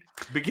making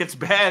begets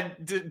bad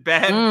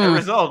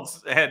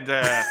results, and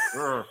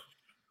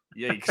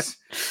yikes.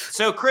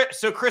 So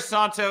Chris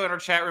Santo in our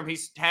chat room,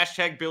 he's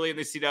hashtag Billy in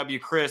the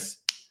CW. Chris,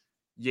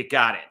 you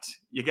got it.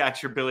 You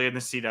got your Billy in the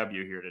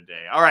CW here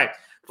today. All right.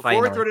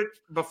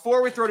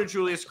 Before we throw to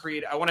Julius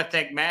Creed, I want to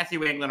thank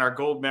Matthew England, our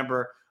gold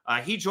member.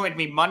 He joined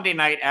me Monday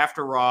night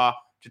after Raw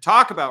to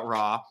talk about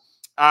Raw.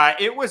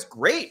 It was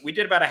great. We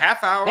did about a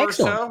half hour or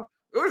so.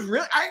 It was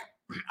really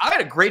I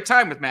had a great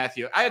time with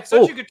Matthew. I had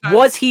such a good time.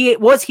 Was he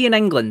in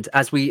England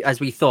as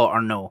we thought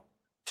or no?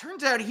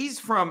 Turns out he's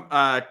from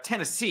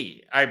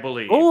Tennessee, I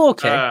believe. Oh,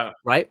 okay.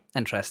 Right.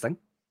 Interesting.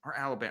 Or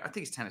Alabama. I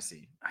think it's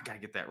Tennessee. I got to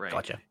get that right.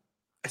 Gotcha.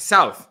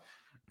 South.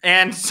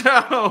 And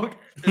so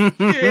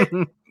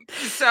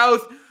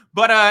South,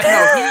 but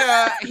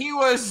no, he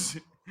was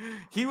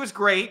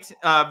great.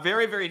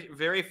 Very, very,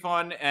 very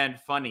fun and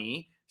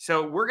funny.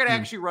 So we're going to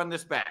actually run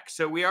this back.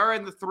 So we are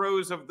in the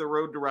throes of the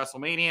road to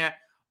WrestleMania.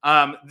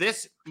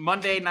 This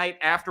Monday night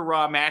after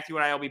Raw, Matthew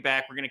and I will be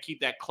back. We're going to keep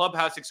that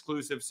Clubhouse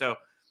exclusive. So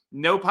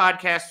no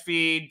podcast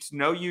feeds,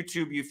 no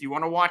YouTube. If you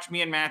want to watch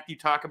me and Matthew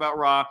talk about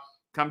Raw,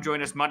 come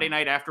join us Monday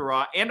night after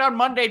Raw. And on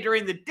Monday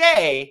during the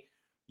day,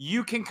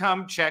 you can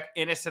come check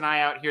Ennis and I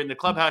out here in the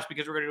Clubhouse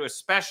because we're going to do a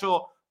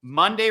special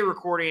Monday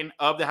recording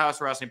of the House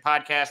of Wrestling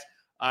podcast.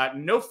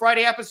 No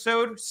Friday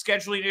episode,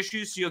 scheduling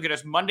issues. So you'll get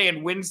us Monday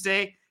and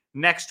Wednesday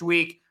next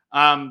week.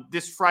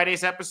 This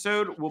Friday's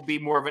episode will be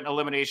more of an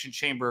Elimination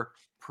Chamber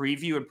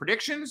preview and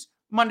predictions.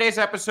 Monday's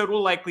episode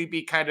will likely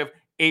be kind of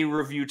a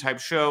review type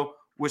show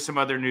with some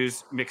other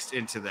news mixed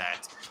into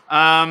that.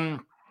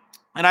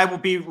 And I will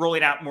be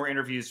rolling out more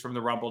interviews from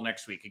the Rumble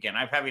next week. Again,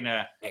 I'm having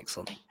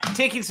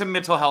taking some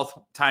mental health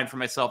time for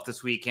myself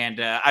this week, and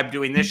I'm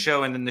doing this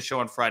show and then the show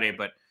on Friday,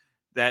 but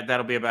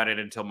that'll be about it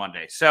until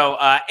Monday. So,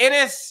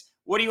 Ennis,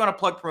 what do you want to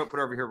plug, promote, put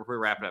over here before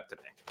we wrap it up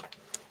today?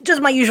 Just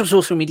my usual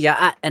social media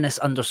at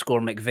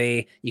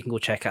Ennis_McVeigh. You can go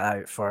check it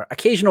out for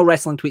occasional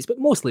wrestling tweets, but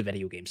mostly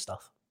video game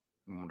stuff.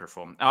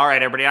 Wonderful. All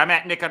right, everybody. I'm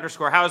at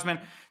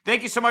Nick_Hausman.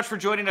 Thank you so much for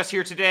joining us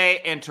here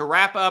today. And to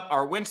wrap up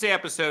our Wednesday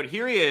episode,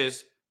 here he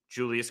is,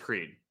 Julius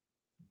Creed.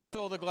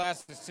 Stole the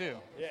glasses too.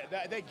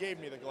 Yeah, they gave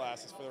me the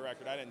glasses for the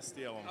record. I didn't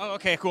steal them. Oh,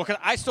 okay, cool. 'Cause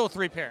I stole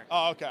 3 pairs.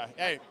 Oh, okay.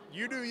 Hey,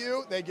 you do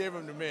you. They gave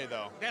them to me,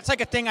 though. That's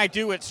like a thing I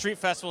do at street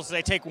festivals.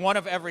 They take one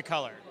of every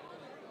color.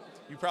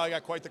 You probably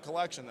got quite the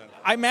collection then.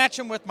 I match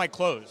them with my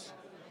clothes.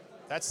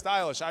 That's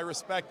stylish. I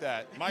respect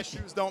that. My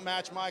shoes don't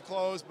match my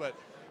clothes, but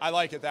I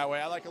like it that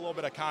way. I like a little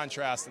bit of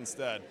contrast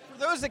instead. For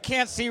those that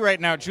can't see right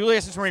now,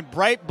 Julius is wearing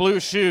bright blue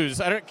shoes.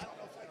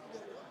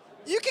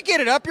 You can get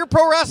it up. You're a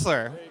pro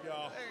wrestler. There you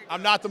go.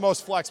 I'm not the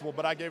most flexible,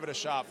 but I gave it a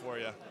shot for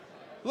you.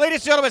 Ladies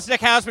and gentlemen, it's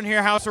Nick Hausman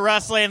here, House of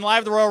Wrestling, live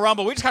at the Royal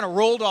Rumble. We just kind of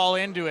rolled all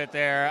into it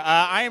there.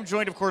 I am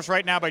joined, of course,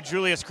 right now by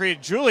Julius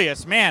Creed.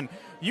 Julius, man,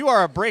 you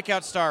are a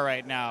breakout star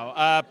right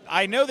now.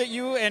 I know that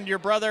you and your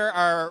brother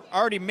are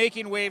already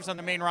making waves on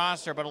the main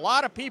roster, but a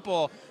lot of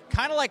people,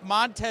 kind of like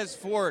Montez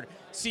Ford,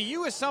 see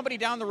you as somebody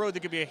down the road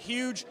that could be a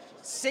huge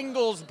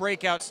singles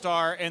breakout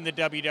star in the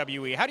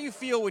WWE. How do you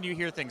feel when you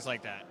hear things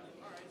like that?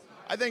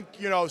 I think,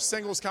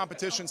 singles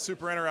competition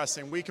super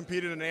interesting. We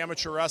competed in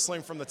amateur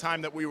wrestling from the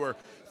time that we were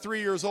 3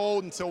 years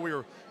old until we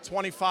were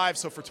 25.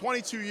 So for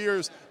 22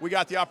 years, we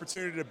got the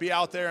opportunity to be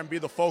out there and be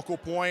the focal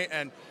point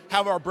and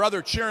have our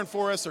brother cheering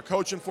for us or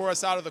coaching for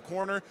us out of the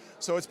corner.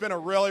 So it's been a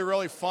really,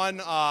 really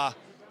fun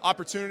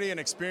opportunity and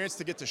experience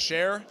to get to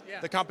share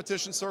the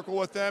competition circle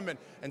with them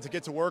and to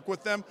get to work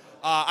with them.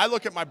 I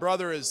look at my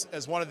brother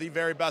as one of the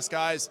very best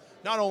guys,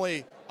 not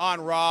only on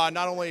Raw,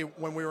 not only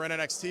when we were in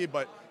NXT,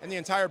 but in the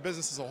entire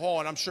business as a whole.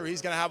 And I'm sure he's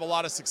going to have a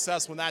lot of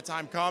success when that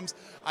time comes.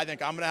 I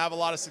think I'm going to have a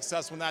lot of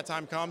success when that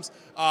time comes.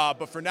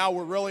 But for now,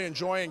 we're really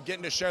enjoying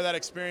getting to share that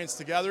experience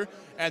together.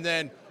 And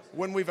then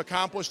when we've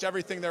accomplished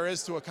everything there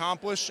is to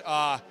accomplish,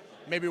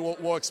 maybe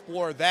we'll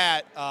explore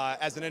that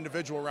as an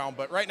individual realm.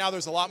 But right now,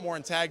 there's a lot more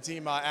in tag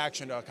team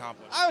action to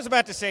accomplish. I was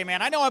about to say,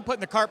 man, I know I'm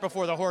putting the cart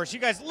before the horse. You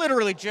guys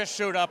literally just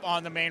showed up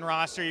on the main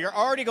roster. You're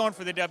already going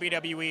for the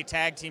WWE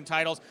tag team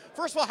titles.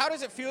 First of all, how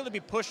does it feel to be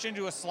pushed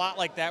into a slot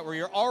like that where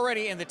you're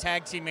already in the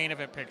tag team main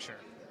event picture?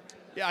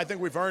 Yeah, I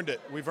think we've earned it.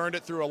 We've earned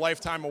it through a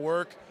lifetime of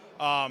work.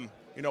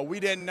 We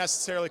didn't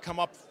necessarily come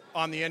up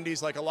on the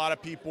indies like a lot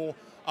of people,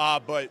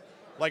 but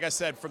like I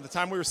said, from the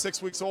time we were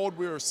 6 weeks old,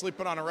 we were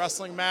sleeping on a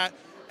wrestling mat.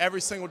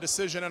 Every single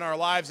decision in our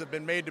lives have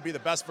been made to be the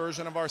best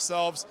version of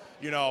ourselves.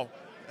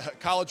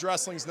 College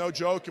wrestling's no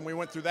joke, and we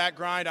went through that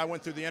grind. I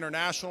went through the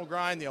international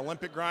grind, the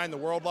Olympic grind, the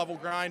world level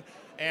grind,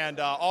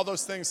 and all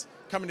those things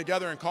coming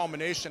together in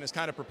culmination has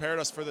kind of prepared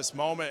us for this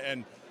moment.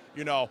 And,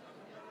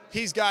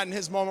 he's gotten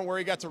his moment where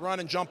he got to run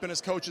and jump in his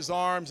coach's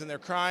arms, and they're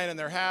crying and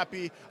they're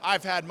happy.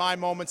 I've had my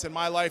moments in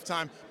my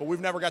lifetime, but we've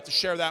never got to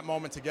share that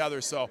moment together.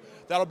 So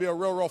that'll be a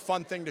real, real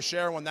fun thing to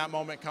share when that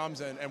moment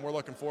comes, and we're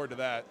looking forward to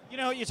that.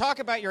 You talk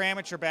about your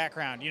amateur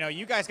background.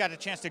 You guys got a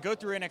chance to go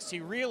through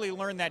NXT, really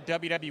learn that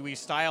WWE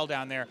style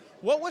down there.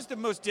 What was the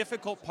most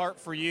difficult part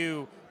for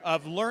you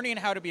of learning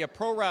how to be a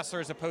pro wrestler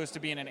as opposed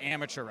to being an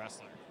amateur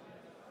wrestler?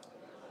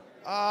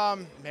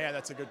 Man,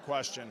 that's a good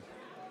question.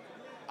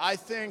 I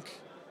think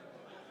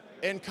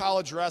in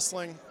college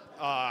wrestling,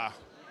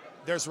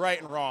 there's right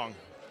and wrong,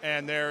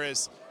 and there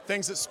is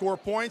things that score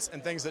points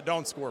and things that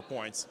don't score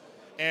points.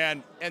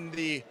 And in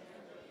the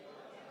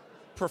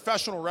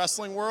professional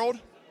wrestling world,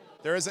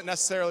 there isn't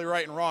necessarily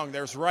right and wrong.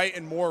 There's right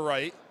and more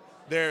right.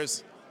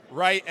 There's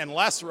right and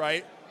less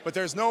right, but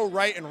there's no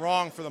right and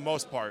wrong for the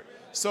most part.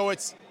 So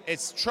it's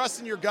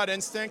trusting your gut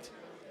instinct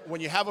when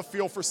you have a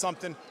feel for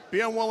something,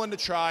 being willing to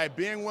try,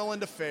 being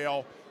willing to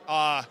fail,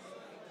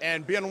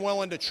 and being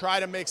willing to try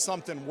to make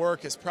something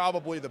work is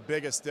probably the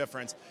biggest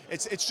difference.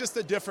 It's just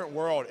a different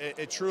world.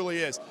 It truly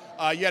is.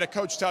 You had a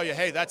coach tell you,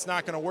 hey, that's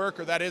not going to work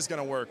or that is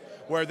going to work.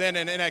 Where then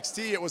in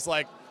NXT, it was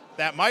like,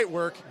 that might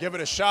work, give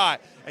it a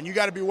shot. And you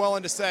got to be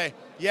willing to say,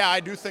 yeah, I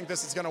do think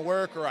this is going to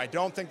work, or I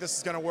don't think this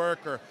is going to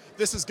work, or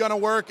this is going to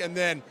work. And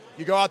then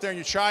you go out there and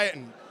you try it,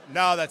 and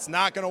no, that's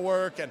not going to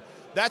work. And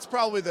that's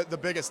probably the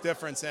biggest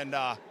difference. And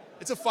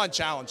it's a fun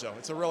challenge, though.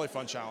 It's a really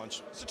fun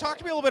challenge. So talk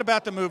to me a little bit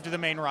about the move to the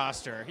main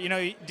roster.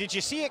 Did you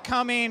see it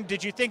coming?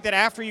 Did you think that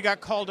after you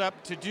got called up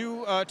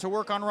to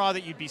work on Raw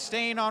that you'd be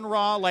staying on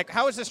Raw? Like,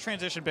 how has this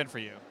transition been for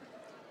you?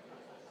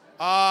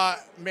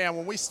 Man,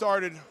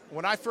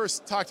 when I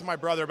first talked to my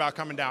brother about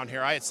coming down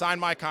here, I had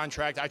signed my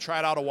contract. I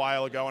tried out a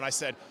while ago, and I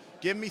said,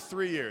 give me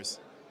 3 years.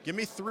 Give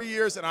me 3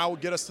 years, and I will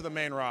get us to the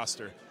main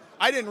roster.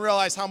 I didn't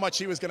realize how much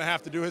he was going to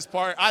have to do his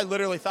part. I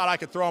literally thought I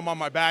could throw him on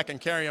my back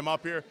and carry him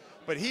up here.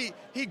 But he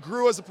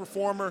grew as a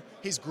performer.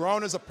 He's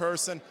grown as a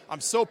person.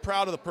 I'm so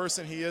proud of the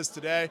person he is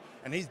today,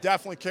 and he's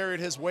definitely carried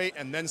his weight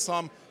and then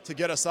some to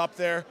get us up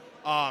there.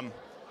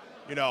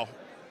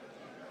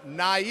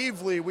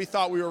 Naively, we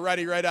thought we were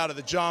ready right out of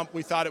the jump.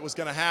 We thought it was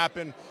going to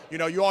happen.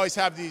 You always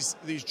have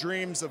these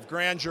dreams of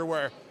grandeur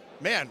where,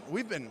 man,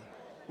 we've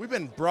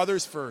been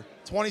brothers for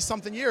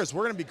 20-something years.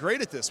 We're going to be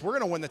great at this. We're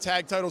going to win the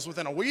tag titles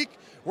within a week.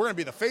 We're going to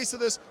be the face of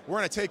this. We're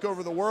going to take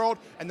over the world.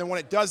 And then when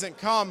it doesn't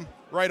come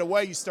right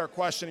away, you start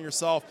questioning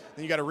yourself.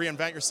 Then you got to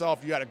reinvent yourself.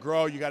 You got to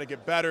grow. You got to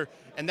get better.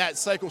 And that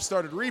cycle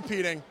started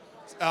repeating.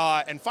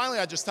 And finally,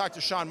 I just talked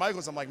to Shawn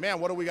Michaels. I'm like, man,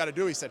 what do we got to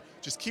do? He said,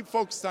 just keep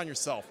focused on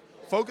yourself.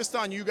 Focused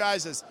on you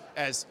guys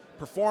as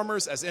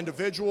performers, as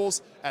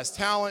individuals, as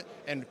talent,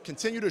 and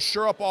continue to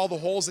shore up all the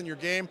holes in your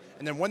game.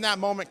 And then when that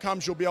moment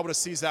comes, you'll be able to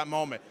seize that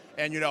moment.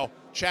 And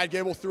Chad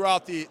Gable threw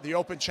out the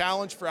open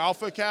challenge for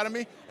Alpha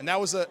Academy, and that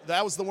was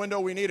the window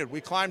we needed.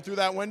 We climbed through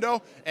that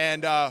window,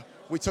 and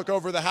we took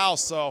over the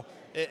house. So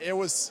it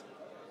was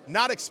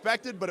not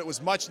expected, but it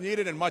was much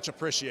needed and much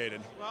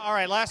appreciated. Well, all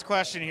right, last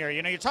question here.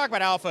 You talk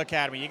about Alpha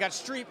Academy. You got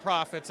Street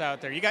Profits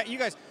out there. You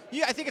guys.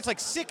 I think it's like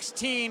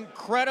 16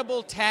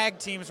 credible tag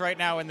teams right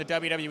now in the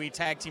WWE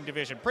tag team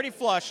division. Pretty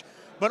flush,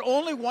 but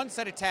only one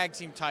set of tag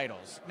team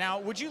titles. Now,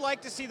 would you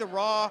like to see the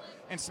Raw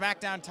and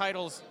SmackDown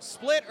titles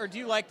split, or do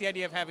you like the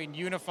idea of having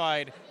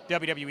unified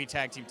WWE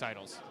tag team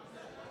titles?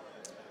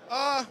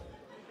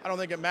 I don't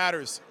think it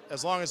matters.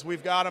 As long as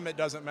we've got them, it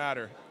doesn't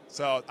matter.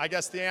 So I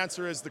guess the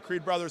answer is the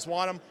Creed brothers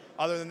want them.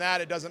 Other than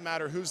that, it doesn't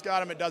matter who's got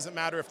them. It doesn't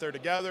matter if they're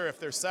together, if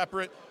they're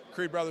separate.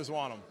 Creed brothers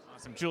want them.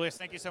 Awesome. Julius,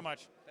 thank you so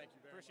much.